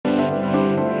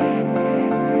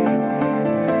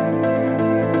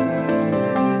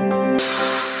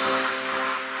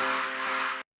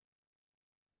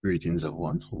Greetings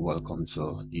everyone, welcome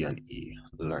to E&E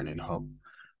Learning Hub,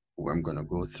 where I'm going to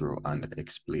go through and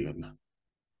explain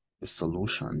the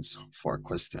solutions for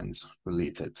questions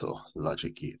related to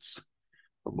logic gates.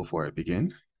 But before I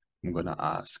begin, I'm going to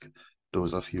ask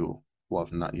those of you who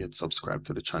have not yet subscribed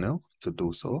to the channel to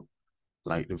do so,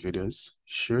 like the videos,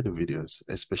 share the videos,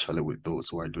 especially with those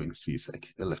who are doing Csec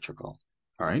electrical.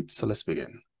 All right, so let's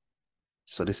begin.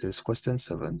 So this is question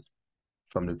 7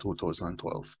 from the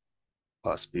 2012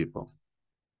 past paper.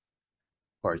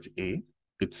 Part A,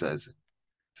 it says,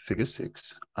 Figure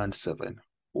 6 and 7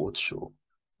 both show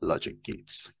logic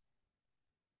gates.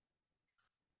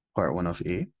 Part 1 of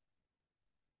A,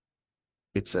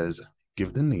 it says,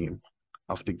 give the name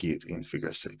of the gate in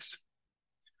Figure 6.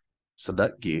 So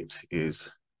that gate is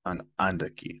an AND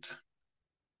gate.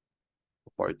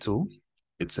 Part 2,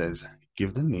 it says,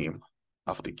 give the name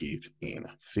of the gate in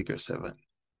Figure 7.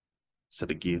 So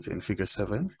the gate in Figure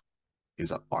 7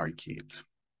 is an OR gate.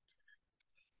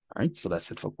 All right, so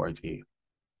that's it for Part A.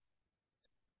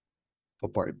 For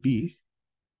Part B,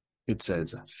 it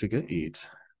says Figure 8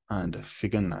 and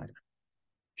Figure 9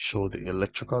 show the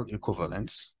electrical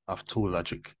equivalence of two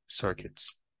logic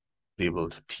circuits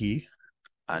labeled P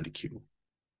and Q.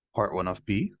 Part 1 of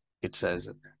B, it says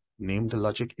name the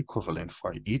logic equivalent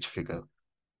for each figure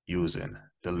using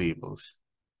the labels.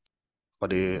 For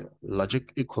the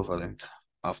logic equivalent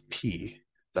of P,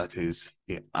 that is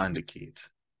a AND gate.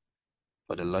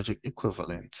 For the logic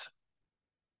equivalent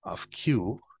of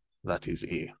Q, that is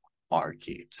a OR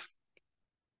gate.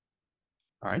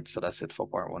 All right, so that's it for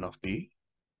Part 1 of B.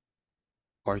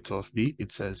 Part 2 of B,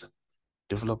 it says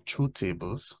develop truth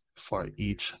tables for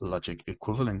each logic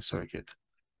equivalent circuit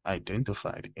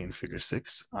identified in Figure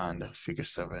 6 and Figure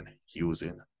 7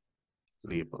 using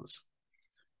labels.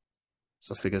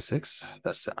 So Figure 6,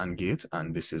 that's the AND gate,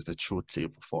 and this is the truth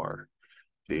table for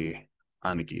the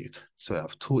AND gate. So we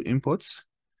have two inputs,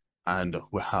 and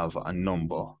we have a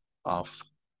number of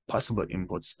possible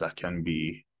inputs that can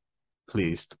be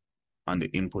placed on the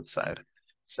input side.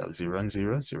 So 0 and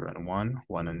 0, 0 and 1,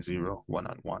 1 and 0, 1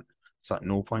 and 1. So at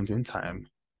no point in time,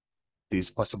 these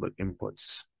possible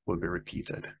inputs will be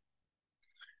repeated.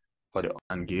 For the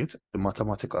AND gate, the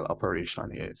mathematical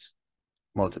operation is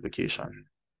multiplication.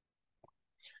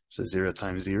 So 0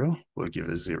 times 0 will give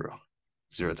us 0.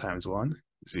 0 times 1,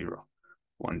 0.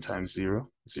 1 times 0,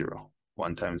 0.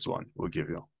 1 times 1 will give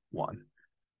you 1.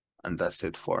 And that's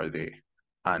it for the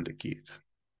AND gate.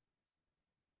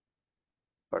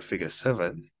 For Figure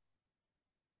 7,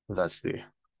 that's the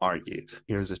OR gate.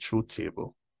 Here's a truth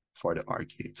table for the OR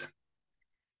gate.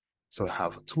 So we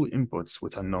have two inputs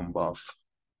with a number of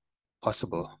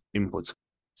possible inputs.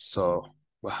 So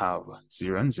we have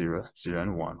 0 and 0, 0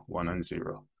 and 1, 1 and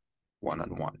 0, 1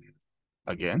 and 1.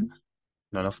 Again,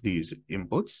 none of these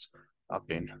inputs have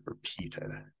been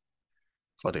repeated.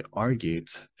 For the OR gate,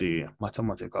 the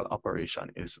mathematical operation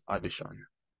is addition.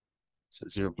 So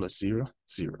 0 plus 0,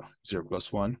 0. 0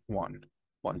 plus 1, 1.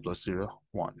 1 plus 0,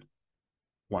 1.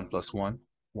 1 plus 1,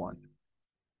 1.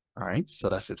 All right, so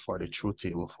that's it for the truth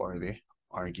table for the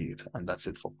OR gate, and that's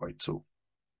it for Part 2.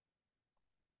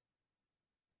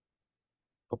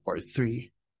 For Part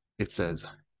 3, it says,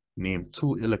 name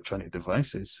two electronic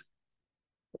devices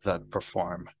that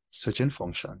perform switching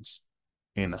functions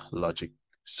in logic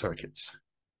circuits.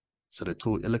 So the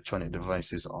two electronic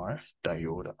devices are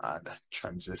diode and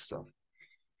transistor.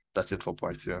 That's it for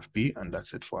Part 3 of B, and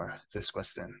that's it for this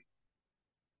question.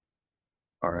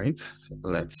 All right,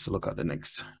 let's look at the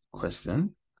next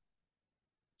question.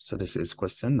 So this is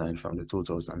question 9 from the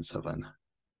 2007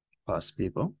 past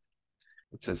paper.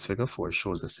 It says Figure 4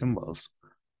 shows the symbols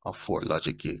of 4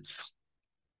 logic gates.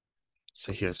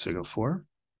 So here's Figure 4,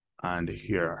 and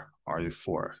here are the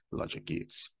 4 logic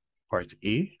gates. Part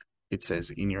A, it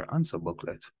says in your answer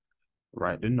booklet,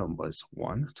 write the numbers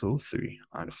 1, 2, 3,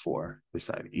 and 4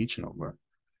 beside each number.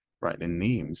 Write the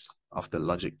names of the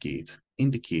logic gate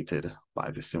indicated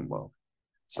by the symbol.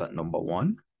 So at number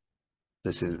 1,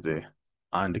 this is the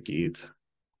AND gate.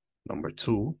 Number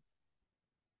 2,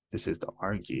 this is the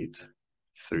OR gate.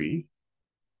 3,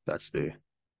 that's the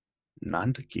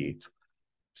NAND gate.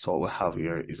 So what we have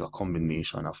here is a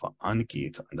combination of an AND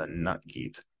gate and a NOT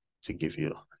gate to give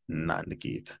you NAND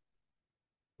gate.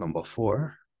 Number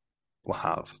 4, we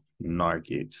have NOR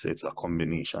gate. So it's a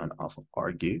combination of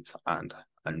OR gate and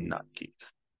a NOT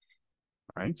gate.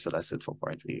 All right, so that's it for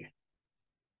Part A.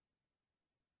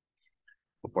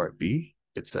 For Part B,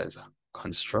 it says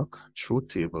construct truth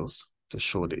tables to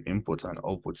show the input and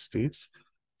output states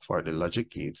for the logic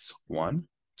gates 1,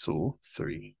 2,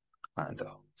 3, and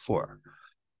 4.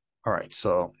 All right,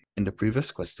 so in the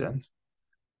previous question,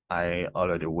 I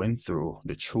already went through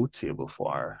the truth table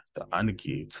for the AND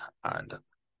gate and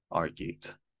OR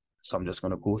gate. So I'm just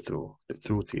going to go through the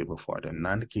truth table for the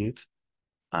NAND gate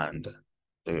and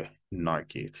the NOR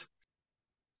gate.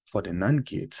 For the NAND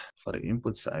gate, for the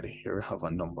input side, here we have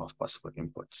a number of possible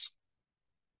inputs.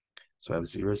 So I have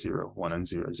 0, 0, 1 and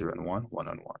 0, 0 and 1, 1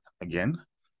 and 1. Again,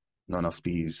 none of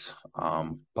these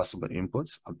possible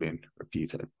inputs have been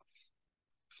repeated.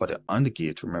 For the AND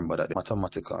gate, remember that the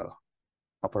mathematical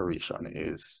operation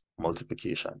is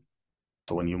multiplication.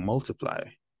 So when you multiply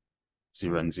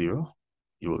 0 and 0,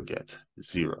 you will get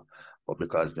 0. But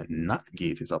because the NOT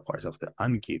gate is a part of the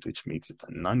AND gate, which makes it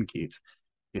a NAND gate,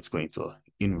 it's going to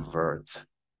invert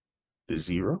the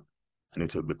 0 and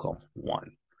it will become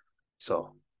 1.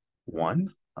 So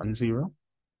 1 and 0,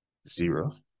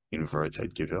 0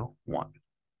 inverted give you 1.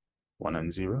 1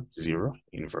 and 0, 0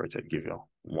 inverted give you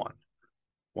 1.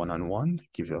 1 and 1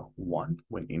 give you 1.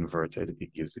 When inverted,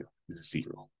 it gives you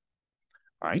 0. All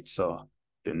right, so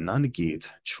the NAND gate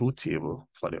truth table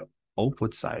for the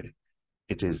output side,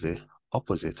 it is the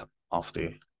opposite of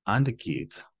the AND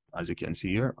gate. As you can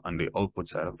see here, on the output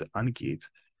side of the AND gate,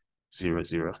 0,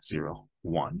 0, 0,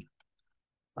 1.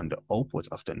 On the output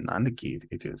of the NAND gate,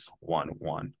 it is 1,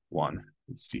 1, 1,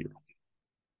 0.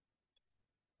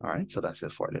 All right, so that's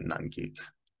it for the NAND gate.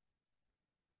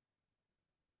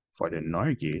 For the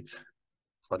NOR gate,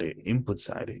 for the input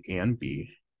side, A and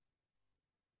B,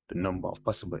 the number of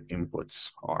possible inputs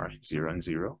are 0 and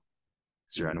 0,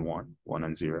 0 and 1, 1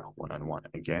 and 0, 1 and 1.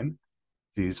 Again,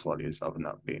 these values have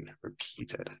not been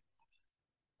repeated.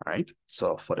 All right,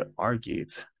 so for the OR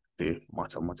gate, the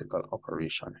mathematical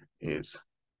operation is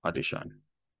addition.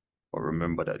 But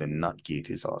remember that the NOT gate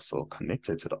is also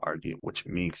connected to the OR gate, which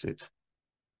makes it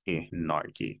a NOR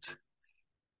gate.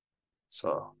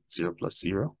 So 0 plus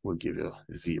 0 will give you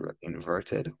 0.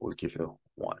 Inverted will give you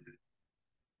 1.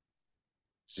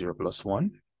 0 plus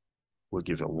 1 will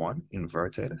give you 1.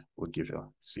 Inverted will give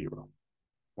you 0.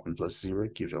 1 plus 0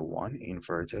 give you 1.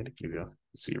 Inverted give you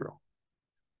 0.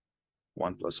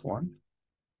 1 plus 1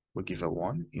 will give you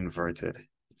 1. Inverted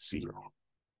 0.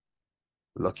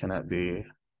 Looking at the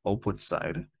output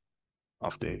side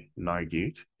of the NOR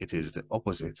gate, it is the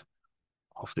opposite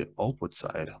of the output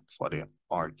side for the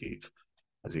OR gate.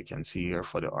 As you can see here,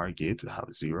 for the OR gate, we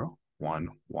have 0, 1,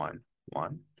 1,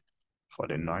 1. For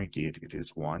the NOR gate, it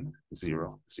is 1,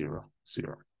 0, 0, 0.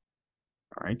 All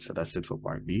right, so that's it for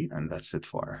part B, and that's it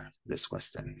for this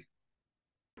question.